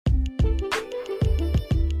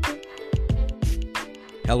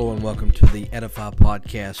Hello and welcome to the Edify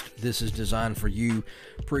Podcast. This is designed for you,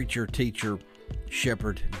 preacher, teacher,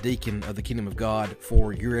 shepherd, deacon of the kingdom of God,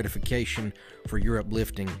 for your edification, for your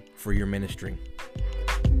uplifting, for your ministry.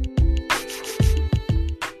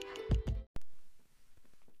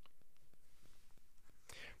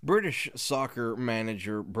 British soccer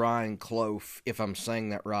manager Brian Clough, if I'm saying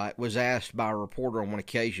that right, was asked by a reporter on one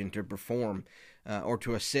occasion to perform or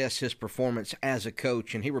to assess his performance as a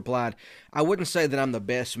coach, and he replied, "I wouldn't say that I'm the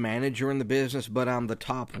best manager in the business, but I'm the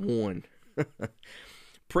top one."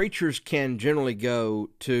 Preachers can generally go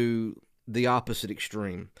to the opposite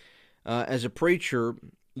extreme. As a preacher,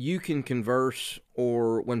 you can converse,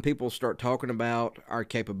 or when people start talking about our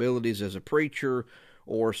capabilities as a preacher,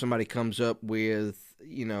 or somebody comes up with,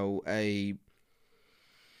 a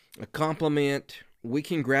compliment, we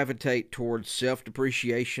can gravitate towards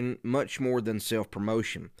self-depreciation much more than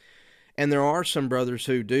self-promotion. And there are some brothers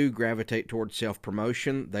who do gravitate towards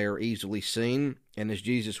self-promotion. They are easily seen, and as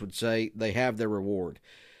Jesus would say, they have their reward.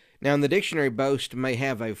 Now, in the dictionary, boast may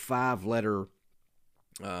have a 5-letter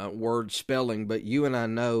word spelling, but you and I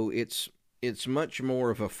know it's much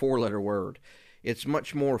more of a 4-letter word. It's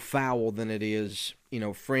much more foul than it is,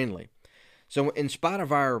 friendly. So in spite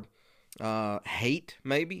of our hate,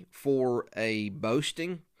 maybe, for a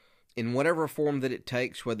boasting, in whatever form that it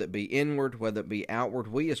takes, whether it be inward, whether it be outward,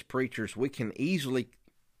 we as preachers, we can easily,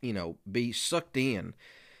 be sucked in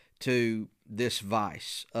to this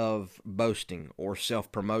vice of boasting or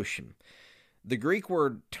self-promotion. The Greek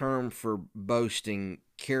word term for boasting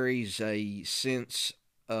carries a sense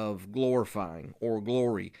of glorifying or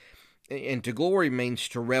glory. And to glory means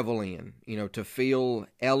to revel in, to feel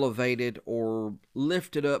elevated or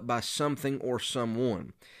lifted up by something or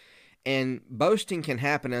someone. And boasting can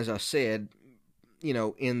happen, as I said,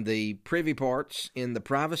 in the privy parts, in the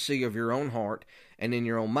privacy of your own heart and in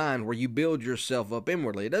your own mind, where you build yourself up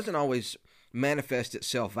inwardly. It doesn't always manifest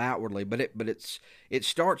itself outwardly, but it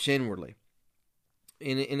starts inwardly.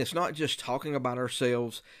 And it's not just talking about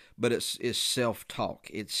ourselves, but it's self-talk.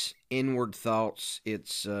 It's inward thoughts.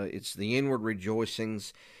 It's the inward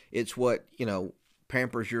rejoicings. It's what,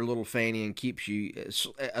 pampers your little fanny and keeps you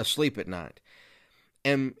asleep at night.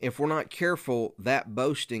 And if we're not careful, that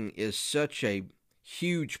boasting is such a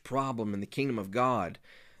huge problem in the kingdom of God,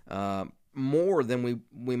 more than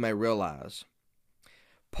we may realize.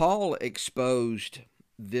 Paul exposed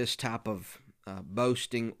this type of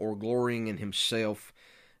boasting or glorying in himself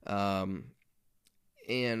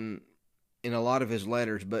in a lot of his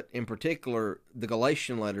letters, but in particular the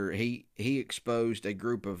Galatian letter, he exposed a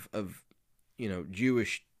group of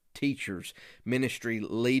Jewish teachers, ministry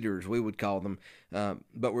leaders, we would call them,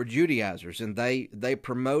 but were Judaizers, and they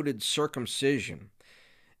promoted circumcision.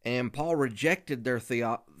 And Paul rejected their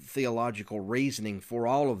theological reasoning for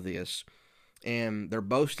all of this, and they're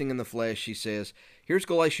boasting in the flesh. He says, here's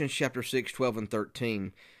Galatians chapter 6, 12 and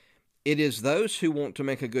 13. It is those who want to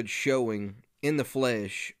make a good showing in the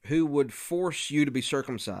flesh who would force you to be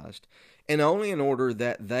circumcised, and only in order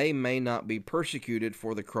that they may not be persecuted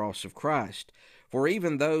for the cross of Christ. For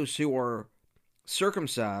even those who are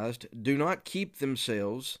circumcised do not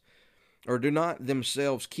themselves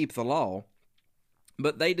keep the law,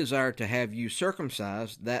 but they desire to have you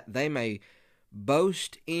circumcised, that they may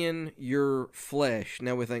boast in your flesh.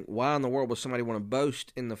 Now we think, why in the world would somebody want to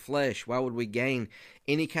boast in the flesh? Why would we gain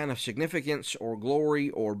any kind of significance or glory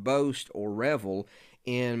or boast or revel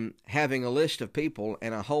in having a list of people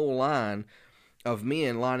and a whole line of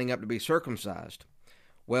men lining up to be circumcised?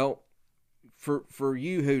 Well, for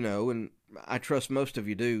you who know, and I trust most of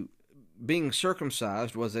you do, being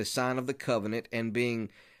circumcised was a sign of the covenant and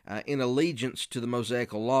being in allegiance to the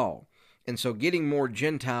Mosaical law. And so getting more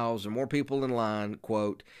Gentiles and more people in line,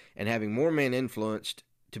 quote, and having more men influenced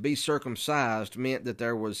to be circumcised meant that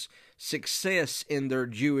there was success in their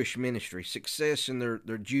Jewish ministry, success in their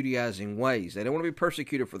Judaizing ways. They don't want to be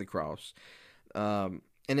persecuted for the cross.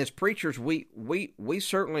 And as preachers, we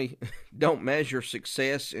certainly don't measure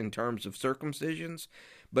success in terms of circumcisions,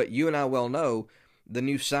 but you and I well know the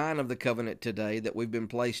new sign of the covenant today, that we've been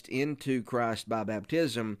placed into Christ by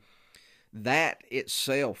baptism. That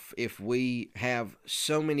itself, if we have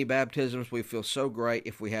so many baptisms, we feel so great.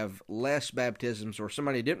 If we have less baptisms, or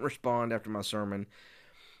somebody didn't respond after my sermon,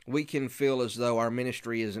 we can feel as though our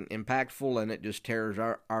ministry isn't impactful, and it just tears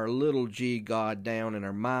our little g God down in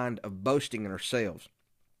our mind of boasting in ourselves.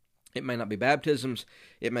 It may not be baptisms,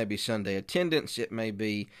 it may be Sunday attendance, it may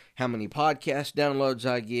be how many podcast downloads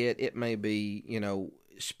I get, it may be,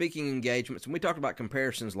 speaking engagements. And we talked about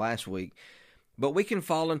comparisons last week. But we can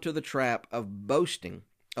fall into the trap of boasting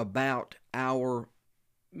about our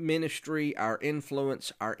ministry, our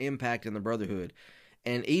influence, our impact in the brotherhood.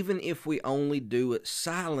 And even if we only do it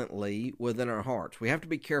silently within our hearts, we have to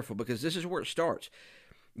be careful, because this is where it starts.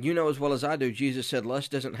 You know as well as I do, Jesus said lust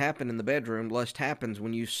doesn't happen in the bedroom. Lust happens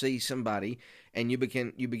when you see somebody and you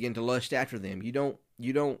begin to lust after them. You don't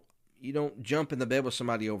jump in the bed with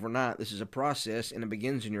somebody overnight. This is a process, and it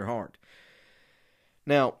begins in your heart.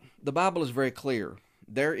 Now, the Bible is very clear.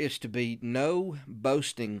 There is to be no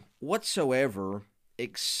boasting whatsoever,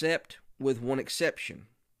 except with one exception.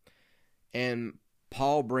 And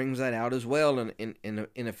Paul brings that out as well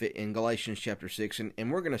in Galatians chapter 6,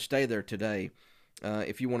 and we're going to stay there today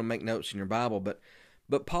if you want to make notes in your Bible.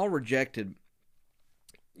 But Paul rejected,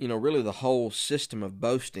 really the whole system of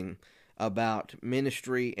boasting about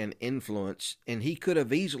ministry and influence, and he could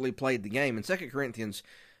have easily played the game. In 2 Corinthians,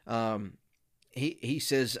 he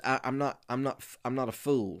says, I'm not a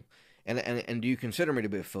fool. And do you consider me to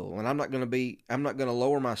be a fool? And I'm not going to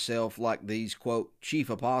lower myself like these, quote, chief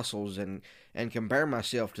apostles and compare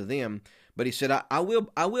myself to them. But he said, I will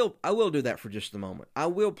do that for just a moment. I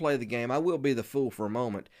will play the game. I will be the fool for a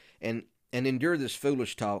moment and endure this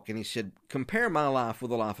foolish talk. And he said, compare my life with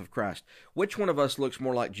the life of Christ. Which one of us looks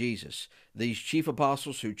more like Jesus? These chief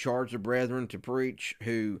apostles who charge the brethren to preach,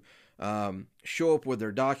 who show up with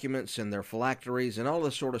their documents and their phylacteries and all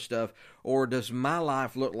this sort of stuff, or does my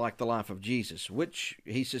life look like the life of Jesus? Which,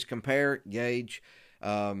 he says, compare, gauge.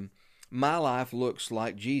 My life looks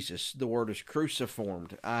like Jesus. The word is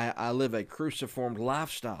cruciformed. I live a cruciformed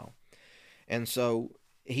lifestyle. And so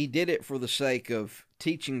he did it for the sake of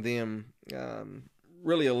teaching them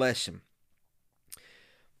really a lesson.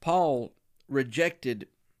 Paul rejected,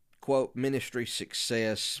 quote, ministry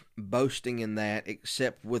success, boasting in that,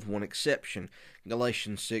 except with one exception.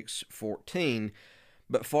 Galatians 6:14,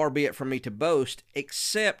 but far be it from me to boast,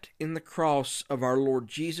 except in the cross of our Lord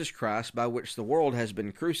Jesus Christ, by which the world has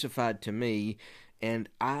been crucified to me, and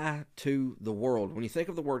I to the world. When you think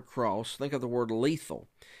of the word cross, think of the word lethal,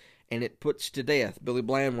 and it puts to death. Billy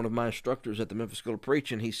Bland, one of my instructors at the Memphis School of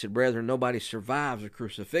Preaching, he said, brethren, nobody survives a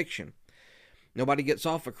crucifixion. Nobody gets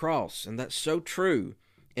off a cross, and that's so true.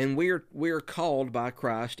 And we are called by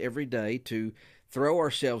Christ every day to throw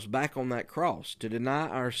ourselves back on that cross, to deny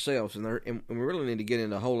ourselves. And we really need to get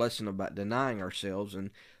into a whole lesson about denying ourselves and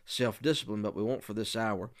self-discipline, but we won't for this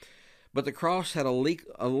hour. But the cross had a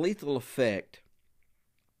lethal effect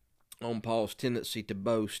on Paul's tendency to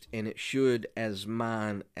boast, and it should as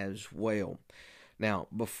mine as well. Now,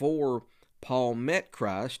 before Paul met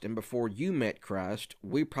Christ and before you met Christ,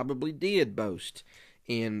 we probably did boast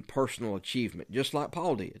in personal achievement, just like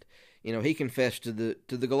Paul did. He confessed to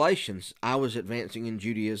the Galatians, I was advancing in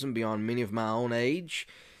Judaism beyond many of my own age,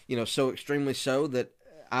 so extremely so that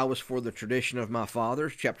I was for the tradition of my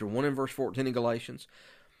fathers, chapter 1 and verse 14 in Galatians.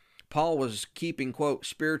 Paul was keeping, quote,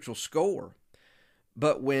 spiritual score.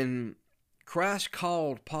 But when Christ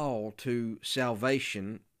called Paul to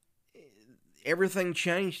salvation, everything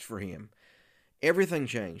changed for him. Everything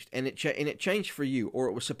changed, and it changed for you, or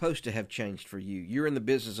it was supposed to have changed for you. You're in the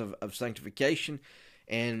business of sanctification,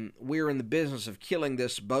 and we're in the business of killing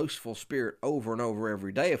this boastful spirit over and over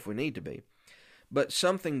every day if we need to be. But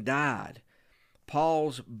something died.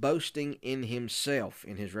 Paul's boasting in himself,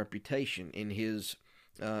 in his reputation, in his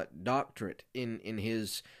doctorate, in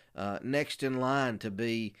his next in line to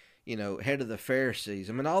be, head of the Pharisees.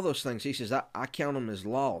 I mean, all those things. He says, I count them as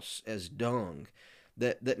loss, as dung.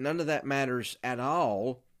 That none of that matters at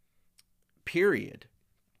all, period.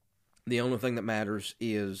 The only thing that matters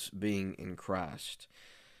is being in Christ.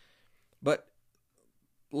 But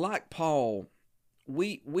like Paul,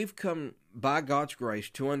 we've come by God's grace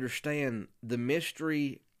to understand the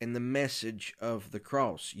mystery and the message of the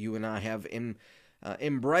cross. You and I have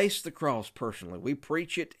embraced the cross personally. We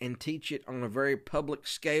preach it and teach it on a very public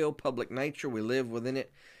scale, public nature. We live within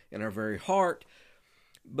it in our very heart.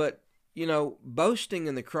 But boasting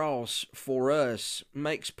in the cross for us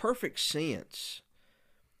makes perfect sense.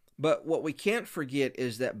 But what we can't forget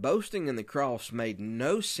is that boasting in the cross made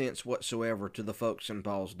no sense whatsoever to the folks in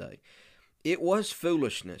Paul's day. It was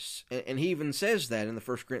foolishness. And he even says that in the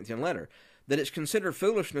 1 Corinthian letter, that it's considered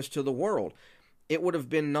foolishness to the world. It would have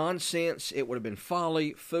been nonsense. It would have been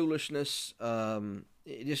folly, foolishness.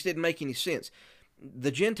 It just didn't make any sense.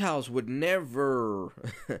 The Gentiles would never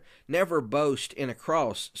boast in a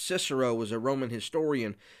cross. Cicero was a Roman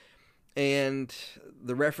historian, and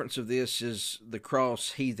the reference of this is The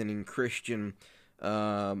Cross, Heathen and Christian.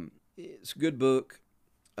 It's a good book,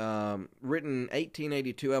 written in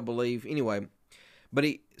 1882, I believe. Anyway, but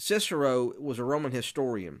Cicero was a Roman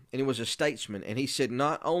historian, and he was a statesman, and he said,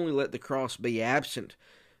 not only let the cross be absent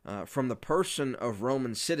from the person of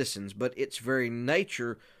Roman citizens, but its very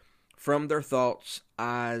nature from their thoughts,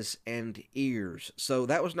 eyes, and ears. So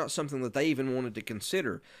that was not something that they even wanted to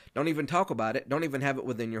consider. Don't even talk about it. Don't even have it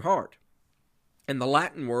within your heart. And the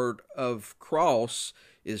Latin word of cross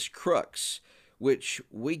is crux, which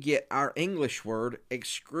we get our English word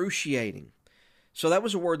excruciating. So that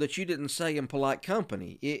was a word that you didn't say in polite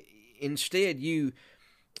company. Instead,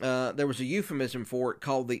 there was a euphemism for it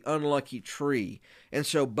called the unlucky tree. And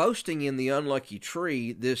so boasting in the unlucky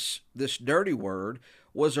tree, this dirty word,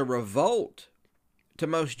 was a revolt to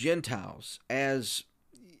most Gentiles, as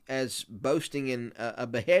boasting in a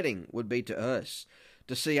beheading would be to us.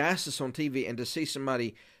 To see ISIS on TV and to see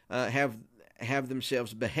somebody have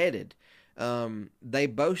themselves beheaded, they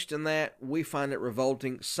boast in that. We find it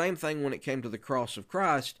revolting. Same thing when it came to the cross of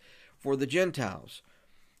Christ for the Gentiles.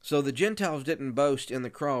 So the Gentiles didn't boast in the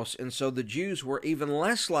cross, and so the Jews were even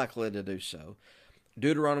less likely to do so.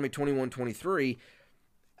 Deuteronomy 21:23,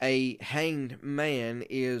 a hanged man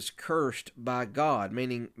is cursed by God,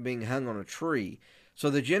 meaning being hung on a tree. So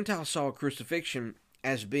the Gentiles saw crucifixion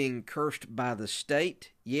as being cursed by the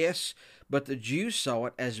state, yes, but the Jews saw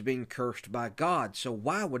it as being cursed by God. So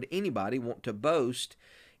why would anybody want to boast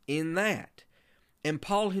in that? And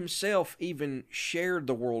Paul himself even shared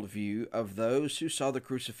the worldview of those who saw the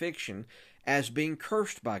crucifixion as being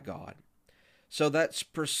cursed by God. So that's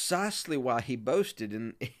precisely why he boasted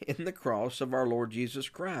in the cross of our Lord Jesus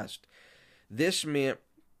Christ. This meant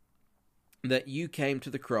that you came to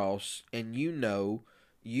the cross and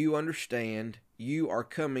you understand, you are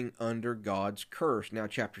coming under God's curse. Now,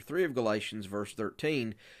 chapter 3 of Galatians, verse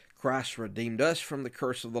 13, Christ redeemed us from the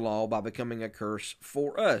curse of the law by becoming a curse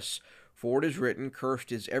for us. For it is written,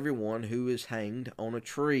 cursed is everyone who is hanged on a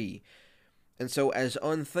tree. And so as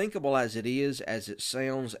unthinkable as it is, as it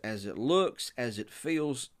sounds, as it looks, as it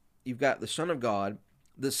feels, you've got the Son of God,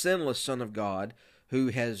 the sinless Son of God, who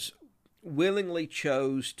has willingly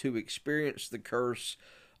chose to experience the curse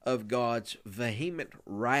of God's vehement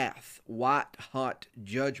wrath, white-hot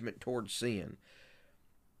judgment towards sin.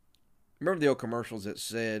 Remember the old commercials that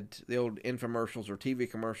said, the old infomercials or TV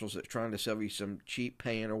commercials that's trying to sell you some cheap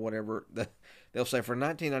pan or whatever? They'll say, for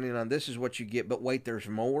 $19.99, this is what you get, but wait, there's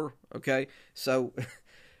more, okay? So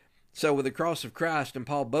with the cross of Christ and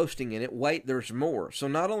Paul boasting in it, wait, there's more. So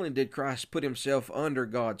not only did Christ put himself under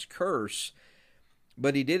God's curse,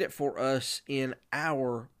 but he did it for us in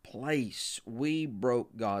our place. We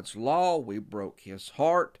broke God's law, we broke his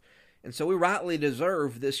heart, and so we rightly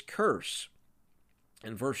deserve this curse.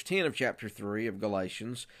 In verse 10 of chapter 3 of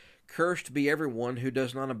Galatians, cursed be everyone who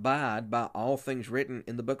does not abide by all things written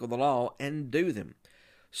in the book of the law and do them.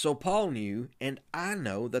 So Paul knew, and I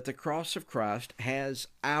know, that the cross of Christ has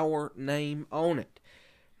our name on it.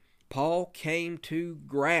 Paul came to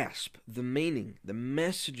grasp the meaning, the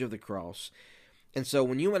message of the cross. And so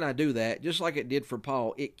when you and I do that, just like it did for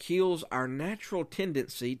Paul, it kills our natural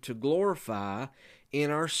tendency to glorify in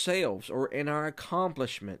ourselves or in our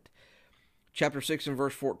accomplishment. Chapter 6 and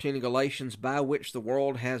verse 14 of Galatians, by which the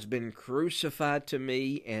world has been crucified to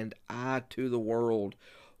me and I to the world.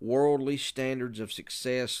 Worldly standards of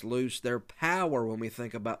success lose their power when we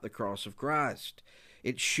think about the cross of Christ.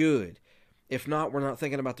 It should. If not, we're not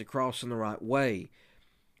thinking about the cross in the right way.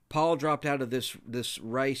 Paul dropped out of this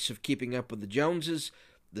race of keeping up with the Joneses,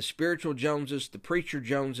 the spiritual Joneses, the preacher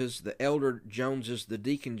Joneses, the elder Joneses, the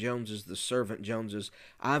deacon Joneses, the servant Joneses.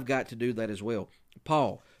 I've got to do that as well.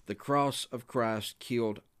 Paul, the cross of Christ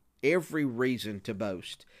killed every reason to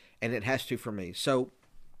boast, and it has to for me. So,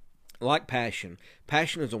 like passion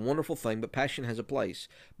is a wonderful thing, but passion has a place.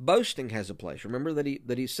 Boasting has a place. Remember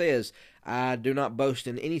that he says, I do not boast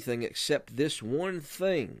in anything except this one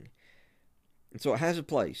thing. And so it has a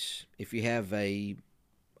place. If you have a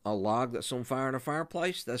log that's on fire in a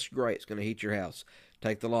fireplace, that's great. It's going to heat your house.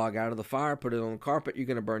 Take the log out of the fire, put it on the carpet, you're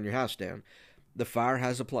going to burn your house down. The fire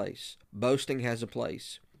has a place. Boasting has a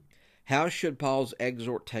place. How should Paul's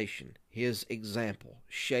exhortation, his example,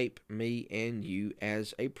 shape me and you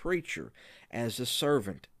as a preacher, as a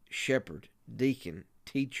servant, shepherd, deacon,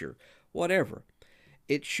 teacher, whatever?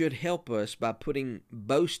 It should help us by putting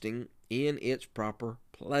boasting in its proper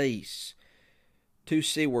place. 2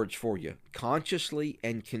 C words for you. Consciously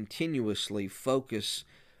and continuously focus.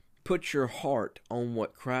 Put your heart on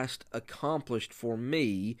what Christ accomplished for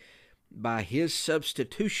me by his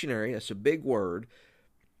substitutionary, that's a big word,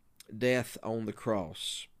 death on the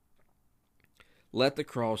cross. Let the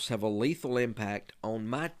cross have a lethal impact on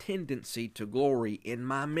my tendency to glory in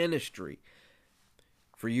my ministry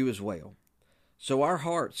for you as well. So our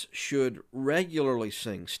hearts should regularly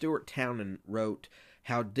sing. Stuart Townend wrote,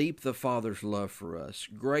 How Deep the Father's Love for Us.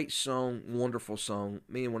 Great song, wonderful song.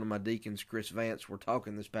 Me and one of my deacons, Chris Vance, were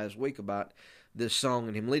talking this past week about this song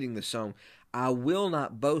and him leading this song, I will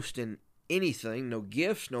not boast in anything, no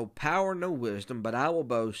gifts, no power, no wisdom, but I will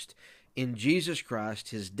boast in Jesus Christ,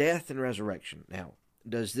 his death and resurrection. Now,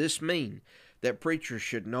 does this mean that preachers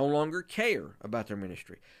should no longer care about their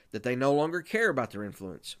ministry, that they no longer care about their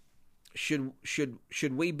influence? Should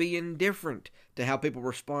we be indifferent to how people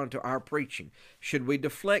respond to our preaching? Should we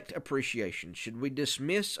deflect appreciation? Should we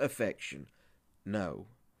dismiss affection? No,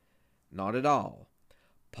 not at all.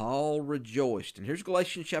 Paul rejoiced. And here's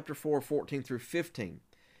Galatians chapter 4, 14 through 15.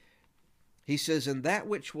 He says, "And that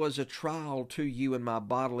which was a trial to you in my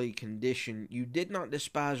bodily condition, you did not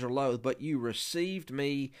despise or loathe, but you received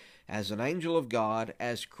me as an angel of God,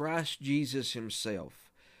 as Christ Jesus himself."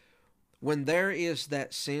 When there is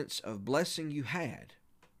that sense of blessing you had,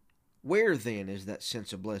 where then is that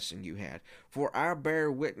sense of blessing you had? For I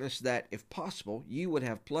bear witness that, if possible, you would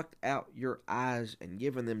have plucked out your eyes and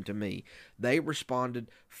given them to me. They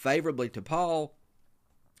responded favorably to Paul.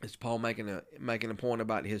 Is Paul making a point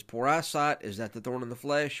about his poor eyesight? Is that the thorn in the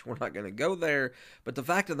flesh? We're not going to go there. But the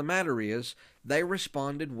fact of the matter is, they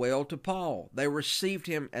responded well to Paul. They received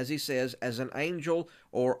him, as he says, as an angel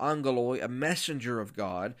or angeloi, a messenger of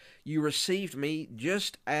God. You received me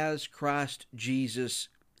just as Christ Jesus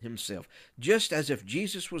himself. Just as if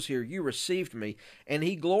Jesus was here, you received me. And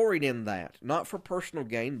he gloried in that, not for personal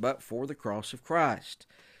gain, but for the cross of Christ.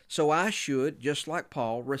 So I should, just like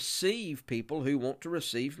Paul, receive people who want to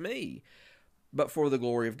receive me, but for the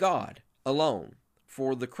glory of God alone,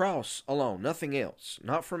 for the cross alone, nothing else,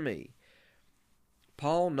 not for me.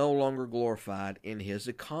 Paul no longer glorified in his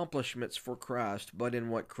accomplishments for Christ, but in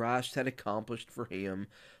what Christ had accomplished for him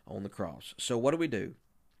on the cross. So what do?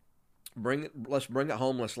 Let's bring it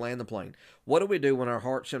home, let's land the plane. What do we do when our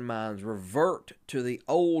hearts and minds revert to the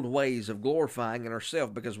old ways of glorifying in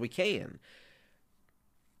ourselves? Because we can.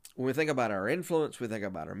 When we think about our influence, we think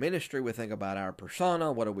about our ministry, we think about our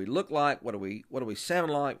persona, what do we look like, what do we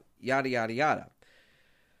sound like, yada, yada, yada.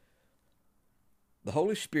 The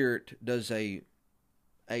Holy Spirit does a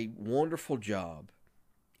wonderful job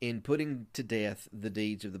in putting to death the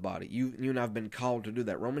deeds of the body. You and I have been called to do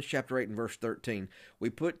that. Romans chapter 8 and verse 13, we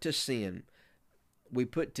put to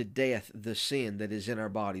death the sin that is in our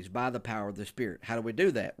bodies by the power of the Spirit. How do we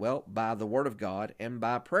do that? Well, by the Word of God and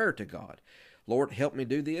by prayer to God. Lord, help me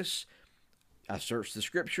do this. I search the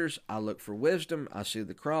Scriptures. I look for wisdom. I see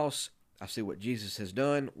the cross. I see what Jesus has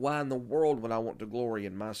done. Why in the world would I want to glory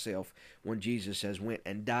in myself when Jesus has went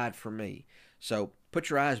and died for me? So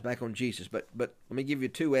put your eyes back on Jesus. But let me give you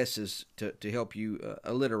two S's to help you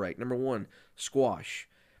alliterate. Number one, squash.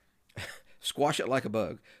 Squash it like a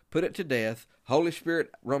bug. Put it to death. Holy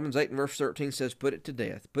Spirit, Romans 8 and verse 13 says, put it to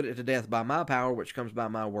death. Put it to death by my power, which comes by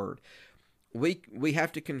my word. We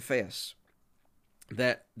have to confess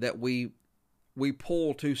that we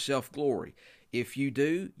pull to self-glory. If you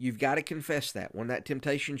do, you've got to confess that. When that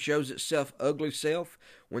temptation shows itself ugly self,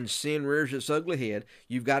 when sin rears its ugly head,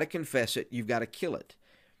 you've got to confess it. You've got to kill it.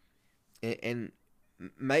 And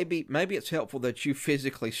maybe it's helpful that you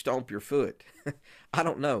physically stomp your foot. I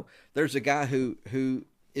don't know. There's a guy who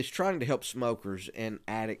is trying to help smokers and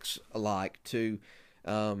addicts alike to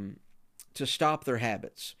stop their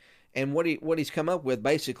habits. And what he's come up with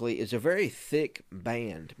basically is a very thick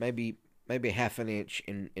band, maybe half an inch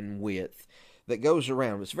in width, that goes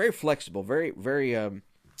around. It's very flexible, very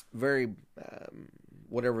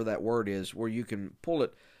whatever that word is, where you can pull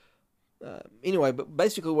it. Anyway, but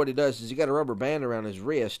basically what he does is he got a rubber band around his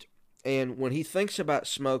wrist, and when he thinks about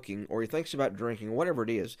smoking or he thinks about drinking or whatever it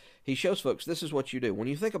is, he shows folks, this is what you do. When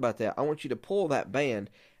you think about that, I want you to pull that band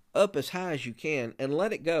up as high as you can and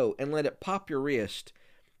let it go and let it pop your wrist.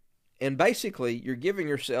 And basically, you're giving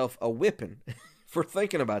yourself a whipping for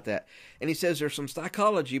thinking about that. And he says there's some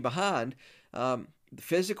psychology behind the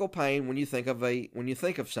physical pain when you think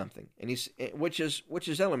of something, and which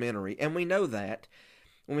is elementary, and we know that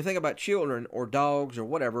when we think about children or dogs or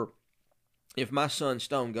whatever. If my son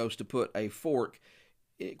Stone goes to put a fork,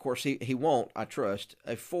 of course he won't, I trust,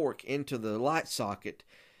 a fork into the light socket,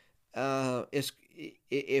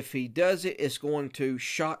 if he does it, it's going to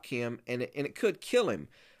shock him, and it could kill him.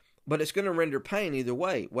 But it's going to render pain either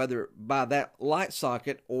way, whether by that light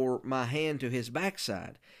socket or my hand to his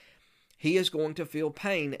backside. He is going to feel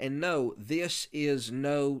pain and know this is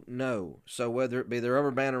no. So whether it be the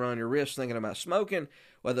rubber band around your wrist thinking about smoking,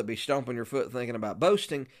 whether it be stomping your foot thinking about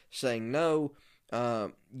boasting, saying no,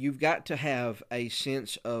 you've got to have a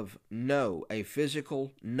sense of no, a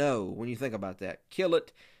physical no when you think about that. Kill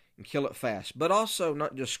it and kill it fast. But also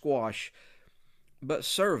not just squash, but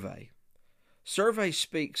survey. Survey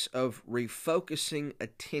speaks of refocusing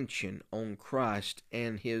attention on Christ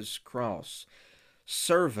and his cross.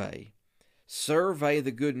 Survey Survey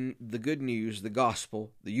the good news, the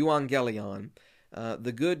gospel, the euangelion,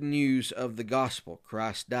 the good news of the gospel.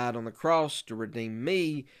 Christ died on the cross to redeem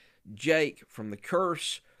me, Jake, from the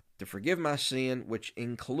curse, to forgive my sin, which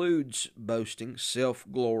includes boasting,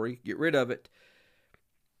 self-glory. Get rid of it.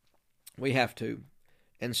 We have to.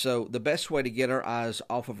 And so the best way to get our eyes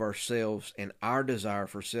off of ourselves and our desire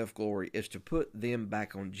for self-glory is to put them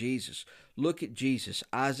back on Jesus. Look at Jesus.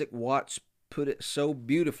 Isaac Watts put it so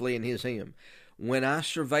beautifully in his hymn. When I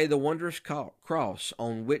survey the wondrous cross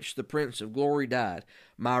on which the Prince of Glory died,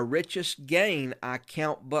 my richest gain I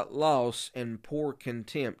count but loss and pour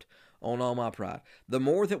contempt on all my pride. The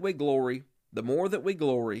more that we glory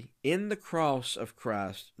in the cross of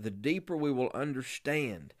Christ, the deeper we will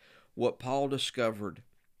understand what Paul discovered.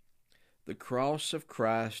 The cross of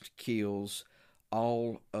Christ kills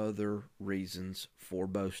all other reasons for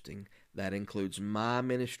boasting. That includes my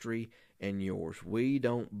ministry and yours. We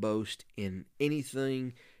don't boast in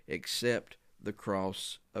anything except the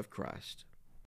cross of Christ.